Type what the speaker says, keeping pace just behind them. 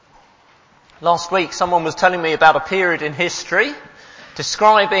Last week someone was telling me about a period in history,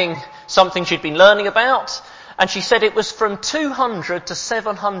 describing something she'd been learning about, and she said it was from 200 to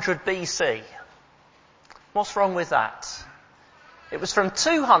 700 BC. What's wrong with that? It was from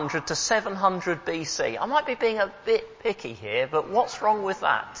 200 to 700 BC. I might be being a bit picky here, but what's wrong with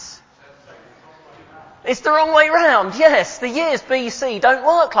that? It's the wrong way round, yes. The years BC don't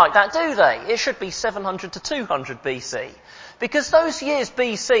work like that, do they? It should be 700 to 200 BC. Because those years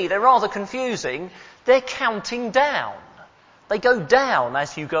BC, they're rather confusing. They're counting down. They go down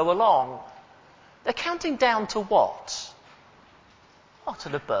as you go along. They're counting down to what? Oh, to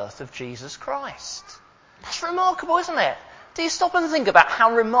the birth of Jesus Christ. That's remarkable, isn't it? Do you stop and think about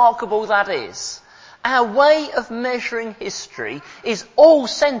how remarkable that is? Our way of measuring history is all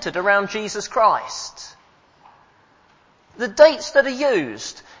centred around Jesus Christ. The dates that are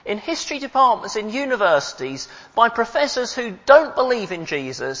used in history departments in universities by professors who don't believe in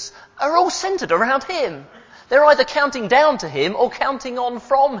Jesus are all centred around him. They're either counting down to him or counting on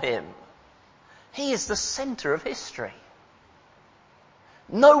from him. He is the centre of history.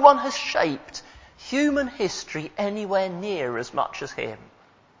 No one has shaped human history anywhere near as much as him.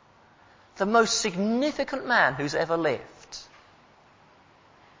 The most significant man who's ever lived.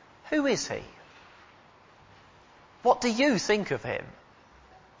 Who is he? What do you think of him?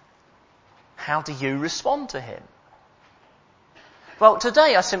 How do you respond to him? Well,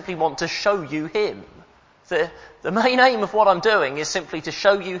 today I simply want to show you him. The main aim of what I'm doing is simply to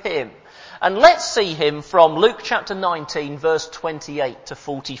show you him. And let's see him from Luke chapter 19, verse 28 to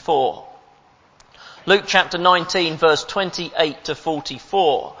 44. Luke chapter 19, verse 28 to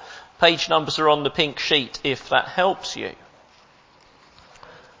 44. Page numbers are on the pink sheet if that helps you.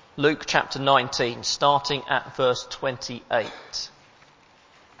 Luke chapter 19, starting at verse 28.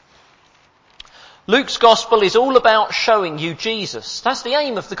 Luke's gospel is all about showing you Jesus. That's the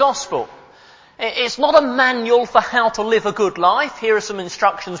aim of the gospel. It's not a manual for how to live a good life. Here are some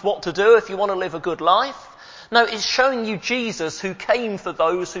instructions what to do if you want to live a good life. No, it's showing you Jesus who came for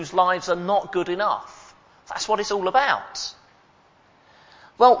those whose lives are not good enough. That's what it's all about.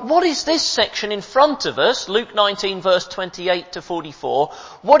 Well, what is this section in front of us, Luke 19 verse 28 to 44,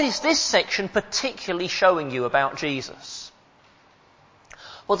 what is this section particularly showing you about Jesus?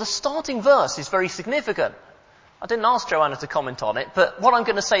 Well, the starting verse is very significant. I didn't ask Joanna to comment on it, but what I'm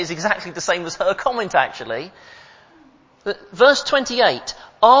going to say is exactly the same as her comment actually. Verse 28,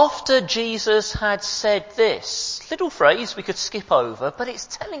 after Jesus had said this, little phrase we could skip over, but it's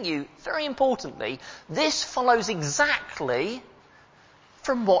telling you, very importantly, this follows exactly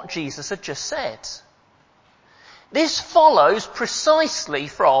from what Jesus had just said. This follows precisely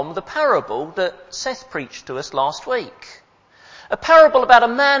from the parable that Seth preached to us last week. A parable about a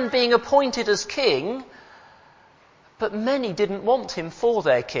man being appointed as king, but many didn't want him for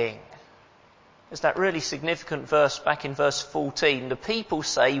their king. There's that really significant verse back in verse 14. The people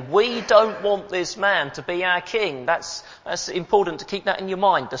say, we don't want this man to be our king. That's important to keep that in your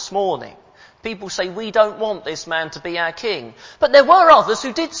mind this morning. People say, we don't want this man to be our king. But there were others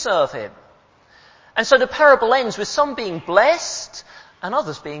who did serve him. And so the parable ends with some being blessed and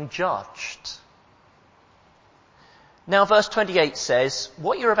others being judged. Now verse 28 says,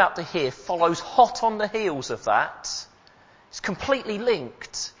 what you're about to hear follows hot on the heels of that. It's completely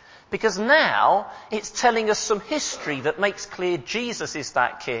linked. Because now it's telling us some history that makes clear Jesus is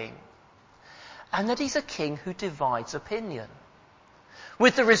that king. And that he's a king who divides opinion.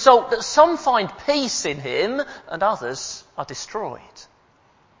 With the result that some find peace in him and others are destroyed.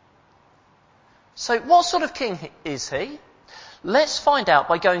 So what sort of king is he? Let's find out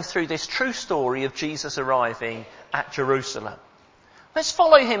by going through this true story of Jesus arriving at Jerusalem. Let's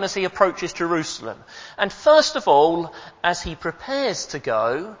follow him as he approaches Jerusalem. And first of all, as he prepares to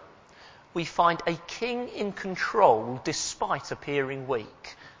go, we find a king in control despite appearing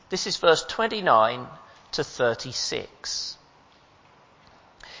weak. This is verse 29 to 36.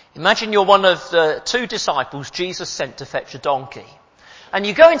 Imagine you're one of the two disciples Jesus sent to fetch a donkey. And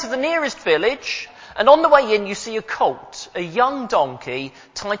you go into the nearest village, and on the way in you see a colt, a young donkey,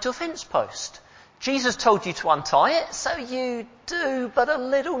 tied to a fence post. Jesus told you to untie it, so you do, but a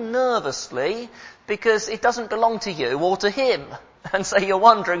little nervously, because it doesn't belong to you or to him. And so you're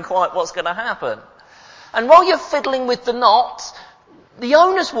wondering quite what's going to happen. And while you're fiddling with the knot, the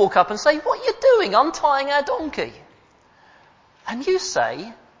owners walk up and say, what are you doing untying our donkey? And you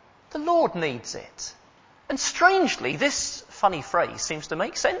say, the Lord needs it. And strangely, this funny phrase seems to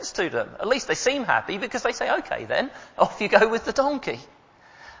make sense to them. At least they seem happy because they say, okay then, off you go with the donkey.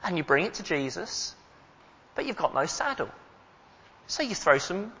 And you bring it to Jesus, but you've got no saddle. So you throw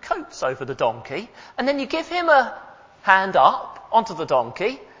some coats over the donkey, and then you give him a hand up onto the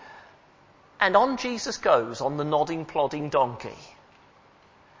donkey, And on Jesus goes on the nodding, plodding donkey.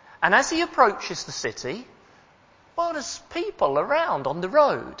 And as he approaches the city, well, there's people around on the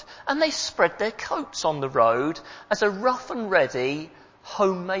road, and they spread their coats on the road as a rough and ready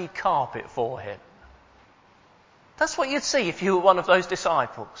homemade carpet for him. That's what you'd see if you were one of those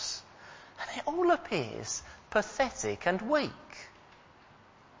disciples. And it all appears pathetic and weak.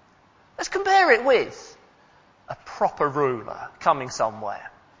 Let's compare it with a proper ruler coming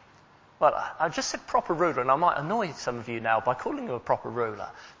somewhere. Well, I just said proper ruler, and I might annoy some of you now by calling him a proper ruler.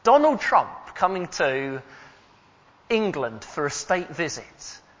 Donald Trump coming to England for a state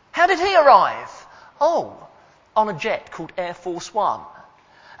visit. How did he arrive? Oh, on a jet called Air Force One.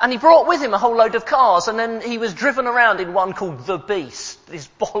 And he brought with him a whole load of cars, and then he was driven around in one called the Beast, this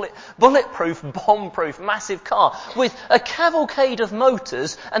bulletproof, bomb-proof, massive car, with a cavalcade of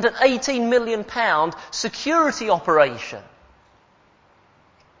motors and an £18 million security operation.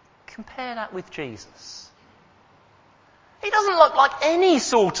 Compare that with Jesus. He doesn't look like any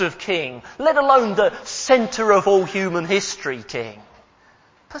sort of king, let alone the centre of all human history king.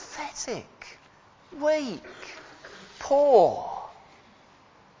 Pathetic, weak, poor.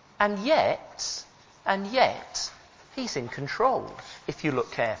 And yet, he's in control, if you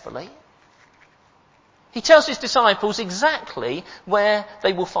look carefully. He tells his disciples exactly where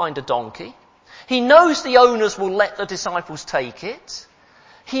they will find a donkey. He knows the owners will let the disciples take it.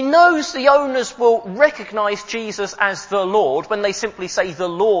 He knows the owners will recognise Jesus as the Lord when they simply say the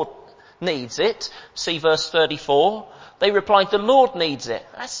Lord needs it. See verse 34. They replied, the Lord needs it.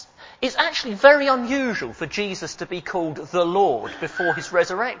 It's actually very unusual for Jesus to be called the Lord before his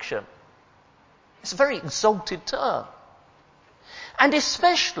resurrection. It's a very exalted term. And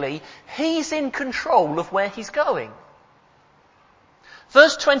especially, he's in control of where he's going.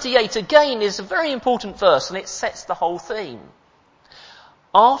 Verse 28 again is a very important verse, and it sets the whole theme.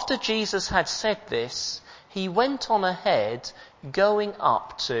 After Jesus had said this, he went on ahead, going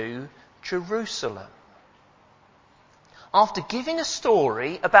up to Jerusalem. After giving a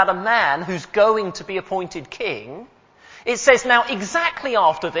story about a man who's going to be appointed king, it says now exactly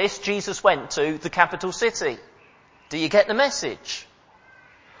after this, Jesus went to the capital city. Do you get the message?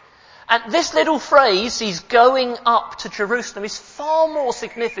 And this little phrase, he's going up to Jerusalem, is far more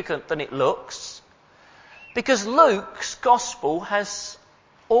significant than it looks, because Luke's gospel has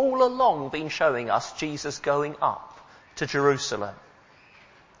all along been showing us Jesus going up to Jerusalem.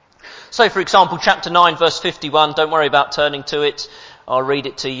 So, for example, chapter 9, verse 51, don't worry about turning to it, I'll read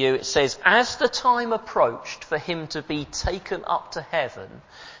it to you. It says, as the time approached for him to be taken up to heaven,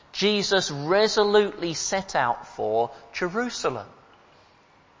 Jesus resolutely set out for Jerusalem.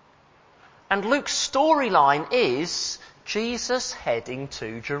 And Luke's storyline is Jesus heading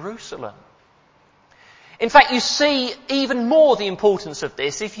to Jerusalem. In fact, you see even more the importance of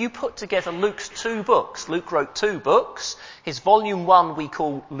this if you put together Luke's two books. Luke wrote two books. His volume 1 we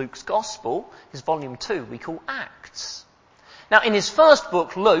call Luke's Gospel. His volume 2 we call Acts. Now, in his first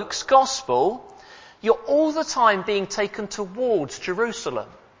book, Luke's Gospel, you're all the time being taken towards Jerusalem.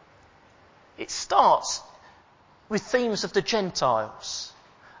 It starts with themes of the Gentiles,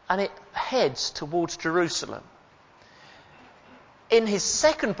 and it heads towards Jerusalem. In his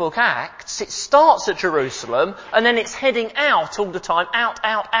second book, Acts, it starts at Jerusalem, and then it's heading out all the time,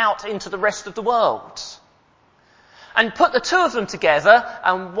 out into the rest of the world. And put the two of them together,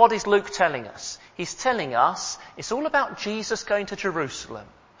 and what is Luke telling us? He's telling us it's all about Jesus going to Jerusalem,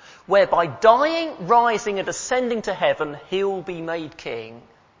 where by dying, rising and ascending to heaven, he'll be made king.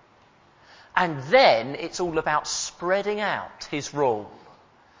 And then it's all about spreading out his rule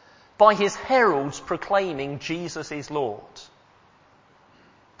by his heralds proclaiming Jesus is Lord.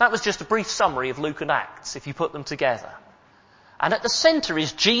 That was just a brief summary of Luke and Acts, if you put them together. And at the centre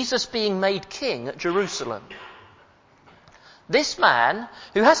is Jesus being made king at Jerusalem. This man,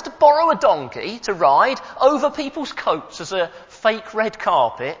 who has to borrow a donkey to ride over people's coats as a fake red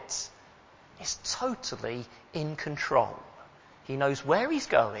carpet, is totally in control. He knows where he's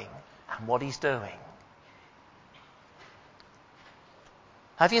going and what he's doing.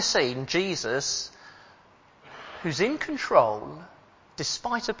 Have you seen Jesus, who's in control,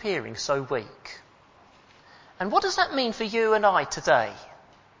 despite appearing so weak? And what does that mean for you and I today?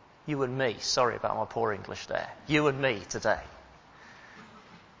 You and me. Sorry about my poor English there. You and me today.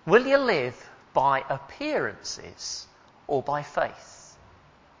 Will you live by appearances or by faith?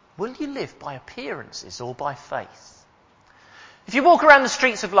 Will you live by appearances or by faith? If you walk around the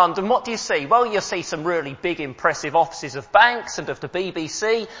streets of London, what do you see? Well, you'll see some really big, impressive offices of banks and of the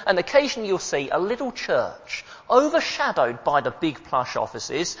BBC, and occasionally you'll see a little church overshadowed by the big plush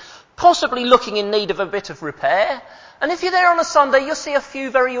offices, possibly looking in need of a bit of repair. And if you're there on a Sunday, you'll see a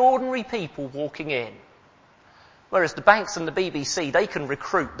few very ordinary people walking in. Whereas the banks and the BBC, they can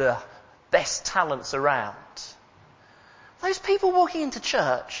recruit the best talents around. Those people walking into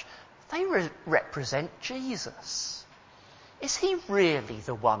church, they represent Jesus. Is he really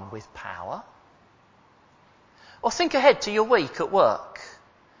the one with power? Or think ahead to your week at work.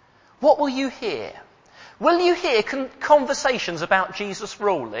 What will you hear? Will you hear conversations about Jesus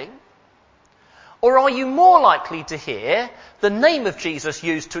ruling? Or are you more likely to hear the name of Jesus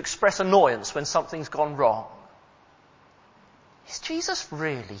used to express annoyance when something's gone wrong? Is Jesus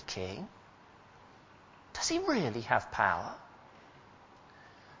really king? Does he really have power?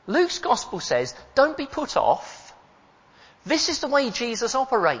 Luke's gospel says, don't be put off. This is the way Jesus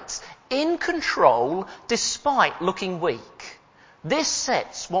operates, in control despite looking weak. This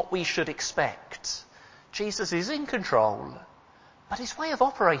sets what we should expect. Jesus is in control, but his way of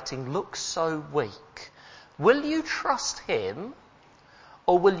operating looks so weak. Will you trust him,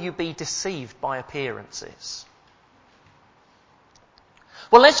 or will you be deceived by appearances?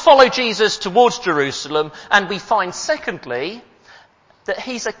 Well, let's follow Jesus towards Jerusalem, and we find, secondly, that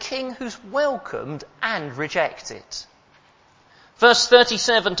he's a king who's welcomed and rejected. Verse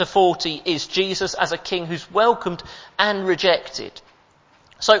 37 to 40 is Jesus as a king who's welcomed and rejected.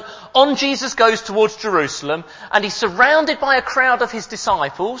 So on Jesus goes towards Jerusalem, and he's surrounded by a crowd of his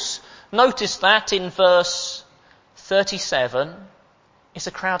disciples. Notice that in verse 37, it's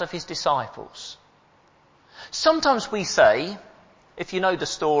a crowd of his disciples. Sometimes we say, if you know the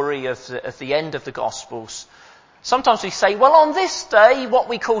story of the end of the Gospels, sometimes we say, well, on this day, what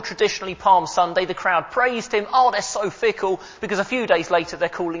we call traditionally Palm Sunday, the crowd praised him. Oh, they're so fickle, because a few days later they're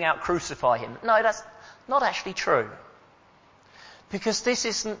calling out, crucify him. No, that's not actually true. Because this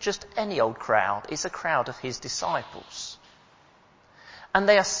isn't just any old crowd, it's a crowd of his disciples. And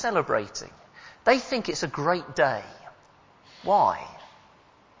they are celebrating. They think it's a great day. Why?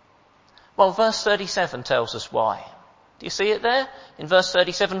 Well, verse 37 tells us why. Do you see it there? In verse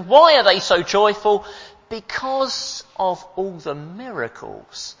 37, why are they so joyful? Because of all the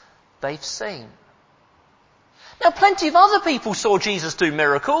miracles they've seen. Now, plenty of other people saw Jesus do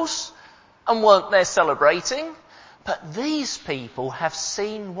miracles and weren't there celebrating. But these people have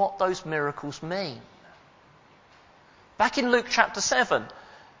seen what those miracles mean. Back in Luke chapter 7,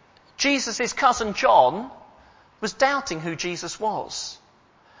 Jesus' cousin John was doubting who Jesus was.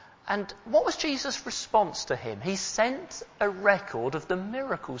 And what was Jesus' response to him? He sent a record of the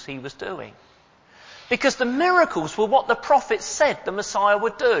miracles he was doing. Because the miracles were what the prophets said the Messiah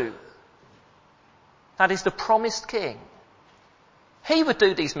would do. That is the promised king. He would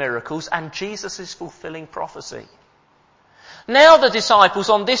do these miracles, and Jesus is fulfilling prophecy. Now the disciples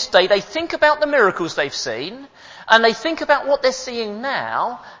on this day, they think about the miracles they've seen, and they think about what they're seeing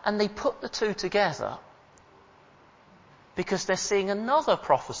now, and they put the two together. Because they're seeing another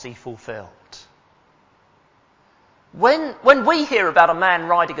prophecy fulfilled. When we hear about a man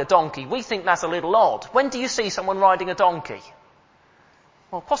riding a donkey, we think that's a little odd. When do you see someone riding a donkey?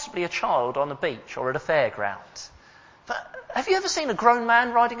 Well, possibly a child on a beach or at a fairground. But have you ever seen a grown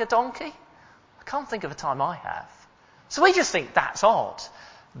man riding a donkey? I can't think of a time I have. So we just think that's odd.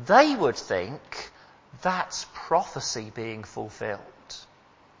 They would think that's prophecy being fulfilled.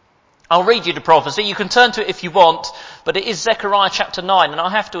 I'll read you the prophecy. You can turn to it if you want, but it is Zechariah chapter 9, and I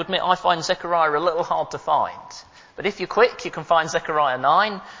have to admit I find Zechariah a little hard to find. But if you're quick, you can find Zechariah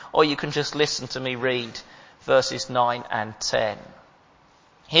 9, or you can just listen to me read verses 9 and 10.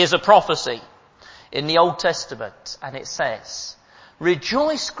 Here's a prophecy in the Old Testament, and it says,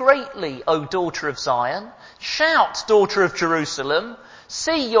 "Rejoice greatly, O daughter of Zion. Shout, daughter of Jerusalem.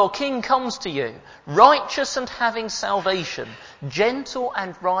 See, your king comes to you, righteous and having salvation, gentle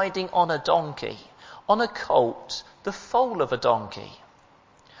and riding on a donkey, on a colt, the foal of a donkey.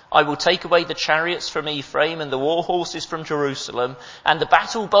 I will take away the chariots from Ephraim and the war horses from Jerusalem, and the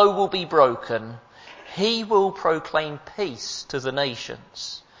battle bow will be broken. He will proclaim peace to the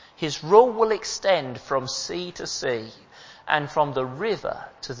nations. His rule will extend from sea to sea, and from the river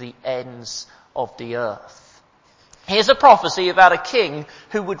to the ends of the earth." Here's a prophecy about a king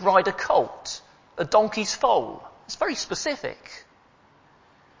who would ride a colt, a donkey's foal. It's very specific.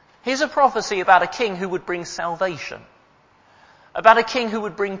 Here's a prophecy about a king who would bring salvation, about a king who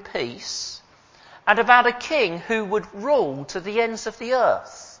would bring peace, and about a king who would rule to the ends of the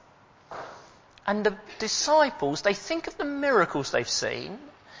earth. And the disciples, they think of the miracles they've seen,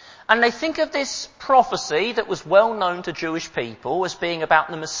 and they think of this prophecy that was well known to Jewish people as being about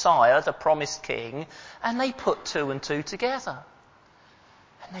the Messiah, the promised king, and they put two and two together.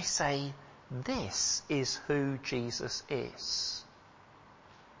 And they say, this is who Jesus is.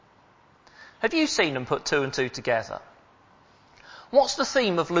 Have you seen them put two and two together? What's the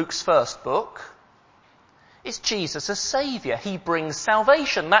theme of Luke's first book? It's Jesus as Saviour. He brings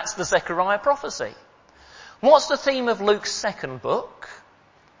salvation. That's the Zechariah prophecy. What's the theme of Luke's second book?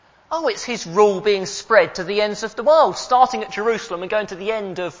 Oh, it's his rule being spread to the ends of the world, starting at Jerusalem and going to the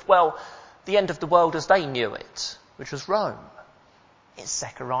end of the world as they knew it, which was Rome. It's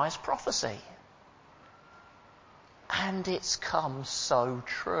Zechariah's prophecy. And it's come so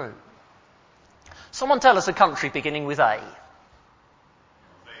true. Someone tell us a country beginning with A.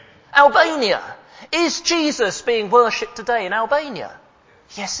 Albania. Is Jesus being worshipped today in Albania?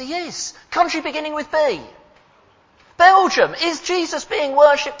 Yes, he is. Country beginning with B. Belgium. Is Jesus being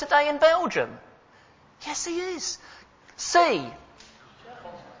worshipped today in Belgium? Yes, he is. C.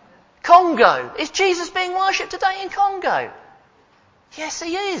 Congo. Is Jesus being worshipped today in Congo? Yes,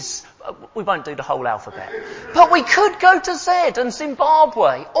 he is. We won't do the whole alphabet. But we could go to Z and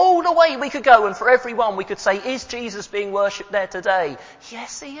Zimbabwe. All the way we could go, and for every one we could say, is Jesus being worshipped there today?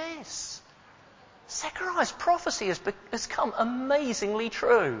 Yes, he is. Zechariah's prophecy has become amazingly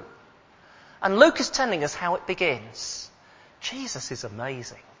true. And Luke is telling us how it begins. Jesus is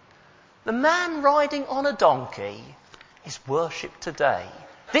amazing. The man riding on a donkey is worshipped today.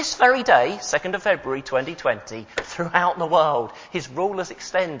 This very day, 2nd of February 2020, throughout the world, his rule has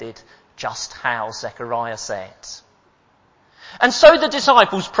extended just how Zechariah said. And so the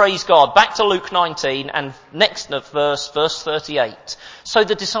disciples praise God. Back to Luke 19 and next verse 38. So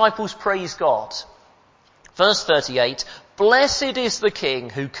the disciples praise God. Verse 38, blessed is the King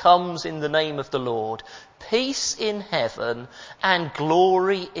who comes in the name of the Lord. Peace in heaven and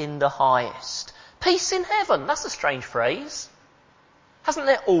glory in the highest. Peace in heaven, that's a strange phrase. Hasn't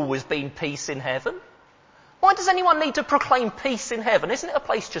there always been peace in heaven? Why does anyone need to proclaim peace in heaven? Isn't it a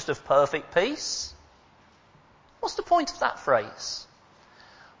place just of perfect peace? What's the point of that phrase?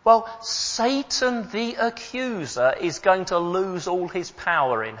 Well, Satan the accuser is going to lose all his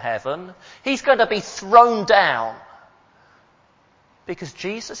power in heaven. He's going to be thrown down because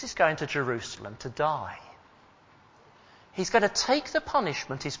Jesus is going to Jerusalem to die. He's going to take the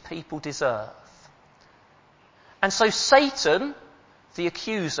punishment his people deserve. And so Satan, the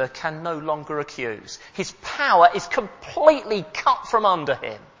accuser, can no longer accuse. His power is completely cut from under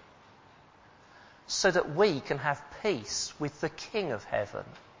him so that we can have peace with the King of heaven,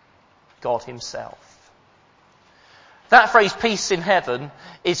 God himself. That phrase, peace in heaven,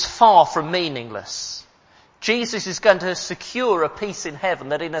 is far from meaningless. Jesus is going to secure a peace in heaven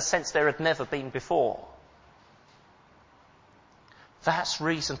that in a sense there had never been before. That's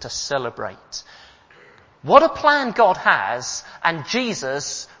reason to celebrate. What a plan God has, and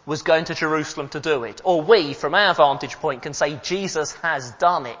Jesus was going to Jerusalem to do it. Or we, from our vantage point, can say Jesus has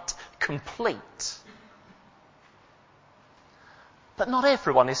done it, complete. But not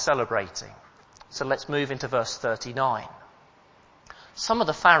everyone is celebrating. So let's move into verse 39. Some of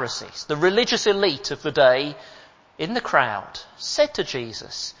the Pharisees, the religious elite of the day in the crowd, said to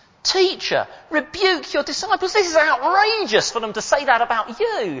Jesus, Teacher, rebuke your disciples. This is outrageous for them to say that about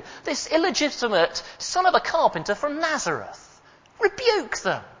you, this illegitimate son of a carpenter from Nazareth. Rebuke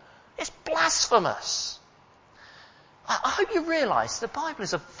them. It's blasphemous. I hope you realise the Bible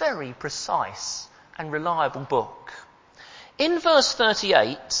is a very precise and reliable book. In verse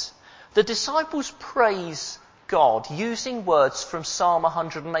 38, the disciples praise God using words from Psalm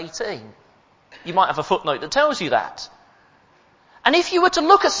 118. You might have a footnote that tells you that. And if you were to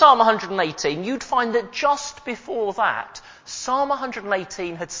look at Psalm 118, you'd find that just before that, Psalm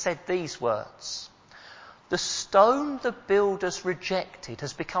 118 had said these words. The stone the builders rejected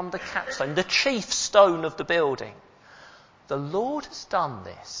has become the capstone, the chief stone of the building. The Lord has done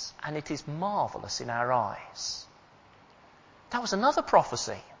this, and it is marvellous in our eyes. That was another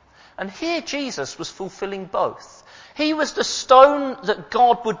prophecy. And here Jesus was fulfilling both. He was the stone that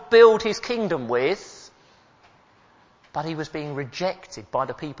God would build his kingdom with, but he was being rejected by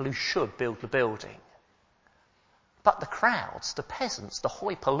the people who should build the building. But the crowds, the peasants, the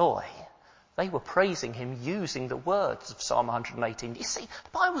hoi polloi, they were praising him using the words of Psalm 118. You see, the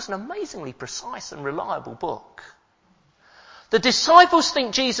Bible's an amazingly precise and reliable book. The disciples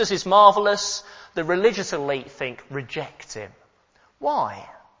think Jesus is marvellous. The religious elite think reject him. Why?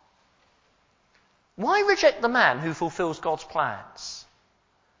 Why reject the man who fulfills God's plans?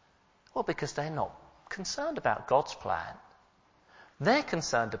 Well, because they're not concerned about God's plan. They're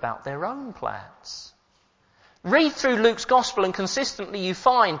concerned about their own plans. Read through Luke's gospel and consistently you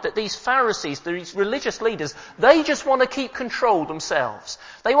find that these Pharisees, these religious leaders, they just want to keep control themselves.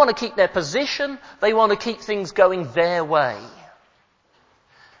 They want to keep their position. They want to keep things going their way.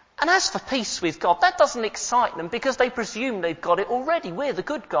 And as for peace with God, that doesn't excite them because they presume they've got it already. We're the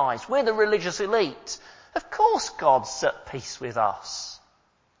good guys. We're the religious elite. Of course God's at peace with us.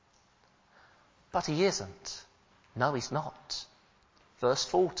 But he isn't. No, he's not. Verse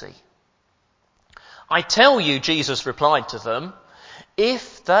 40. I tell you, Jesus replied to them,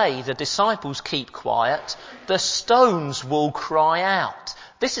 if they, the disciples, keep quiet, the stones will cry out.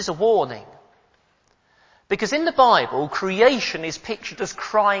 This is a warning. Because in the Bible, creation is pictured as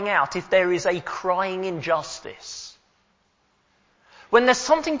crying out if there is a crying injustice. When there's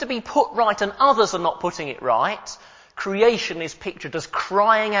something to be put right and others are not putting it right, creation is pictured as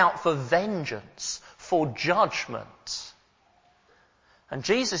crying out for vengeance, for judgment. And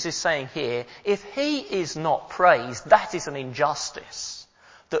Jesus is saying here, if he is not praised, that is an injustice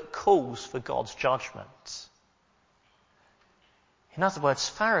that calls for God's judgment. In other words,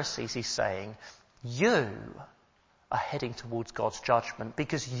 Pharisees, he's saying, you are heading towards God's judgment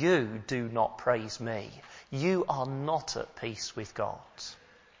because you do not praise me. You are not at peace with God.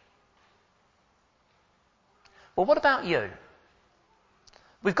 Well, what about you?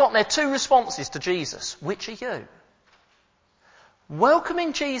 We've got there two responses to Jesus. Which are you?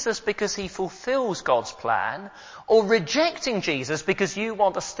 Welcoming Jesus because he fulfills God's plan, or rejecting Jesus because you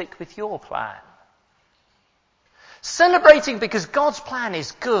want to stick with your plan? Celebrating because God's plan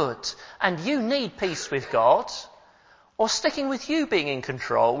is good and you need peace with God, or sticking with you being in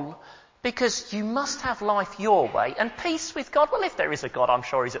control because you must have life your way and peace with God? Well, if there is a God, I'm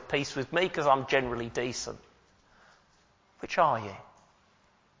sure he's at peace with me because I'm generally decent. Which are you?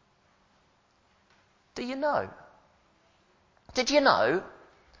 Do you know? Did you know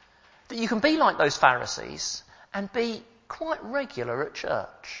that you can be like those Pharisees and be quite regular at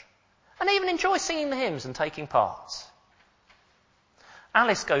church? And even enjoy singing the hymns and taking part.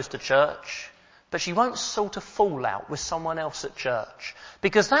 Alice goes to church, but she won't sort of fall out with someone else at church,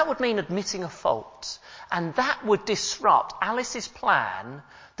 because that would mean admitting a fault, and that would disrupt Alice's plan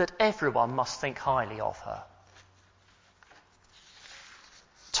that everyone must think highly of her.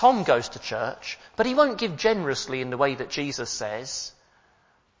 Tom goes to church, but he won't give generously in the way that Jesus says,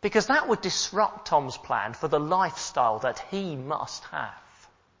 because that would disrupt Tom's plan for the lifestyle that he must have.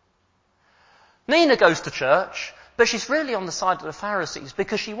 Nina goes to church, but she's really on the side of the Pharisees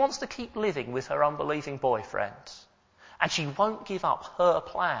because she wants to keep living with her unbelieving boyfriend. And she won't give up her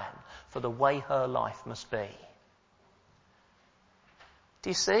plan for the way her life must be.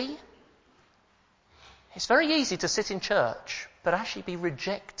 Do you see? It's very easy to sit in church, but actually be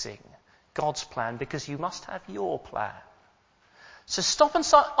rejecting God's plan because you must have your plan. So stop and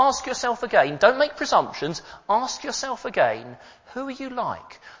ask yourself again. Don't make presumptions. Ask yourself again, who are you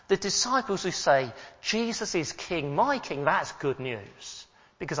like? The disciples who say, Jesus is King, my King, that's good news,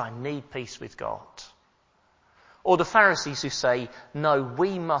 because I need peace with God. Or the Pharisees who say, no,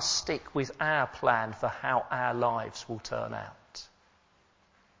 we must stick with our plan for how our lives will turn out.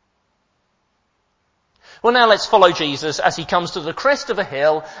 Well, now let's follow Jesus as he comes to the crest of a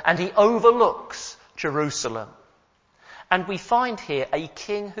hill and he overlooks Jerusalem. And we find here a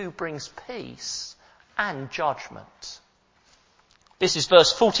king who brings peace and judgment. This is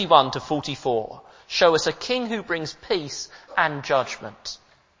verse 41 to 44. Show us a king who brings peace and judgment.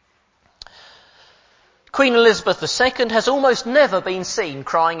 Queen Elizabeth II has almost never been seen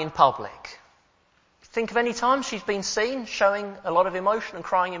crying in public. Think of any time she's been seen showing a lot of emotion and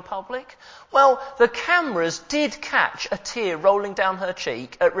crying in public? Well, the cameras did catch a tear rolling down her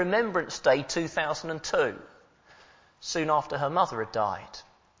cheek at Remembrance Day 2002. Soon after her mother had died.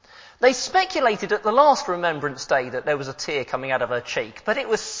 They speculated at the last Remembrance Day that there was a tear coming out of her cheek, but it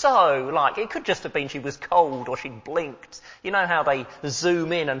was it could just have been she was cold or she'd blinked. You know how they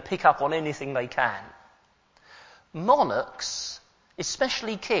zoom in and pick up on anything they can. Monarchs,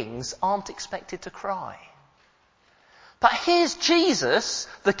 especially kings, aren't expected to cry. But here's Jesus,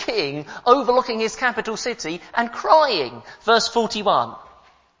 the king, overlooking his capital city and crying. Verse 41.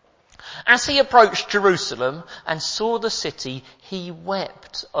 As he approached Jerusalem and saw the city, he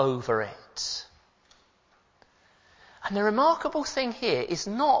wept over it. And the remarkable thing here is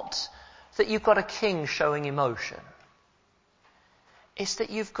not that you've got a king showing emotion. It's that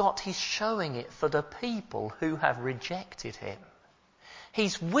he's showing it for the people who have rejected him.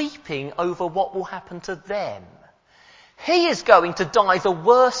 He's weeping over what will happen to them. He is going to die the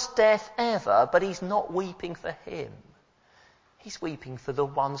worst death ever, but he's not weeping for him. He's weeping for the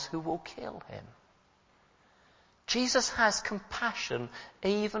ones who will kill him. Jesus has compassion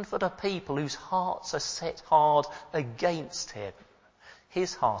even for the people whose hearts are set hard against him.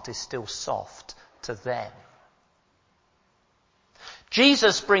 His heart is still soft to them.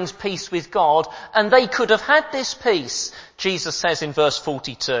 Jesus brings peace with God, and they could have had this peace, Jesus says in verse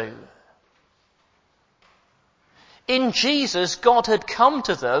 42. In Jesus, God had come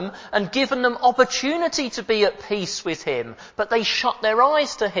to them and given them opportunity to be at peace with him, but they shut their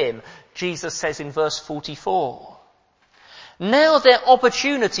eyes to him, Jesus says in verse 44. Now their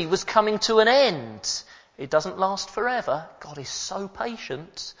opportunity was coming to an end. It doesn't last forever. God is so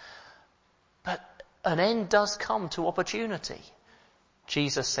patient. But an end does come to opportunity,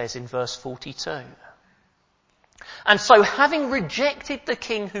 Jesus says in verse 42. And so having rejected the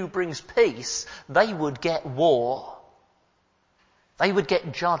king who brings peace, they would get war. They would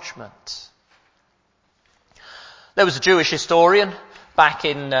get judgment. There was a Jewish historian back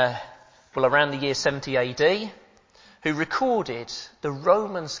in, around the year 70 AD, who recorded the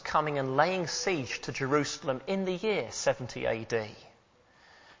Romans coming and laying siege to Jerusalem in the year 70 AD.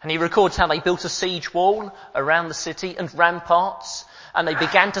 And he records how they built a siege wall around the city and ramparts, and they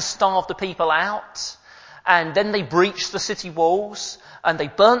began to starve the people out, and then they breached the city walls, and they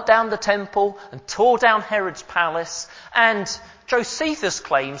burnt down the temple and tore down Herod's palace, and Josephus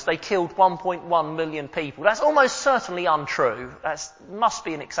claims they killed 1.1 million people. That's almost certainly untrue. That must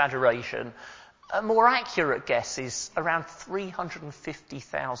be an exaggeration. A more accurate guess is around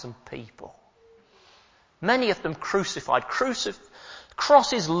 350,000 people. Many of them crucified,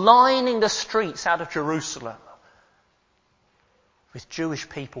 crosses lining the streets out of Jerusalem with Jewish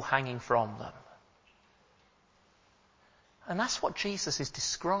people hanging from them. And that's what Jesus is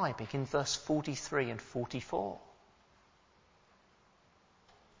describing in verse 43 and 44.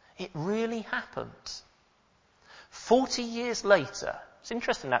 It really happened. 40 years later, it's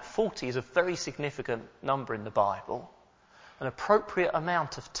interesting that 40 is a very significant number in the Bible, an appropriate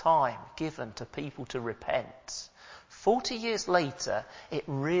amount of time given to people to repent. 40 years later, it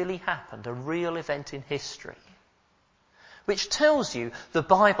really happened, a real event in history, which tells you the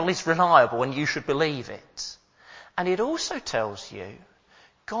Bible is reliable and you should believe it. And it also tells you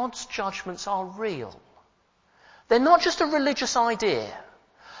God's judgments are real. They're not just a religious idea.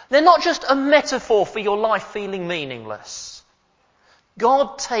 They're not just a metaphor for your life feeling meaningless.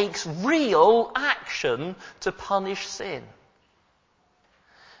 God takes real action to punish sin.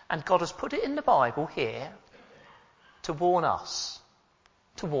 And God has put it in the Bible here to warn us,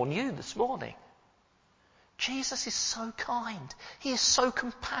 to warn you this morning. Jesus is so kind. He is so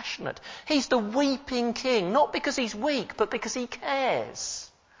compassionate. He's the weeping king, not because he's weak, but because he cares.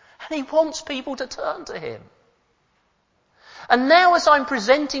 And he wants people to turn to him. And now as I'm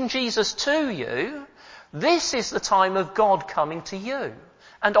presenting Jesus to you, this is the time of God coming to you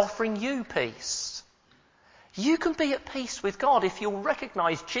and offering you peace. You can be at peace with God if you'll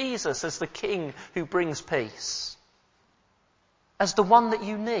recognise Jesus as the king who brings peace, as the one that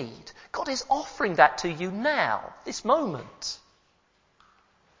you need. God is offering that to you now, this moment.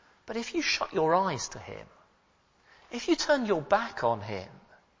 But if you shut your eyes to him, if you turn your back on him,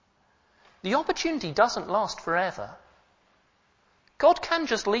 the opportunity doesn't last forever. God can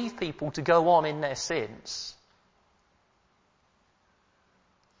just leave people to go on in their sins.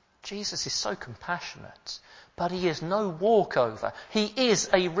 Jesus is so compassionate, but he is no walkover. He is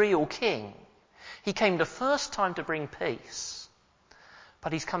a real king. He came the first time to bring peace,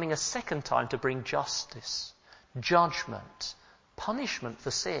 but he's coming a second time to bring justice, judgment, punishment for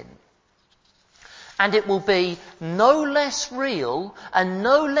sin. And it will be no less real and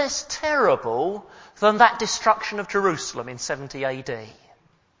no less terrible than that destruction of Jerusalem in 70 AD.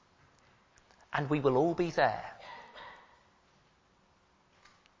 And we will all be there.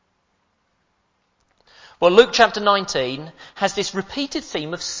 Well, Luke chapter 19 has this repeated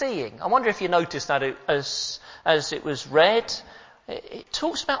theme of seeing. I wonder if you noticed that as it was read. It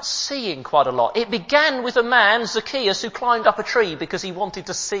talks about seeing quite a lot. It began with a man, Zacchaeus, who climbed up a tree because he wanted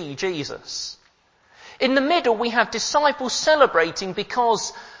to see Jesus. In the middle, we have disciples celebrating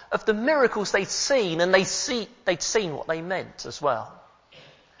because of the miracles they'd seen, and they'd seen what they meant as well.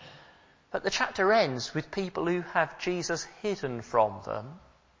 But the chapter ends with people who have Jesus hidden from them,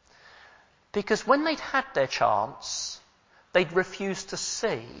 because when they'd had their chance, they'd refused to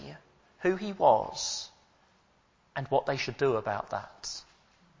see who he was and what they should do about that.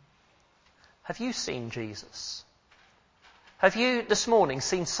 Have you seen Jesus? Have you this morning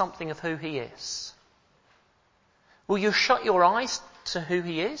seen something of who he is? Will you shut your eyes to who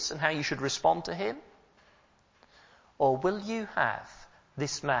he is and how you should respond to him? Or will you have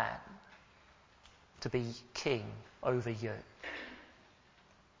this man to be king over you?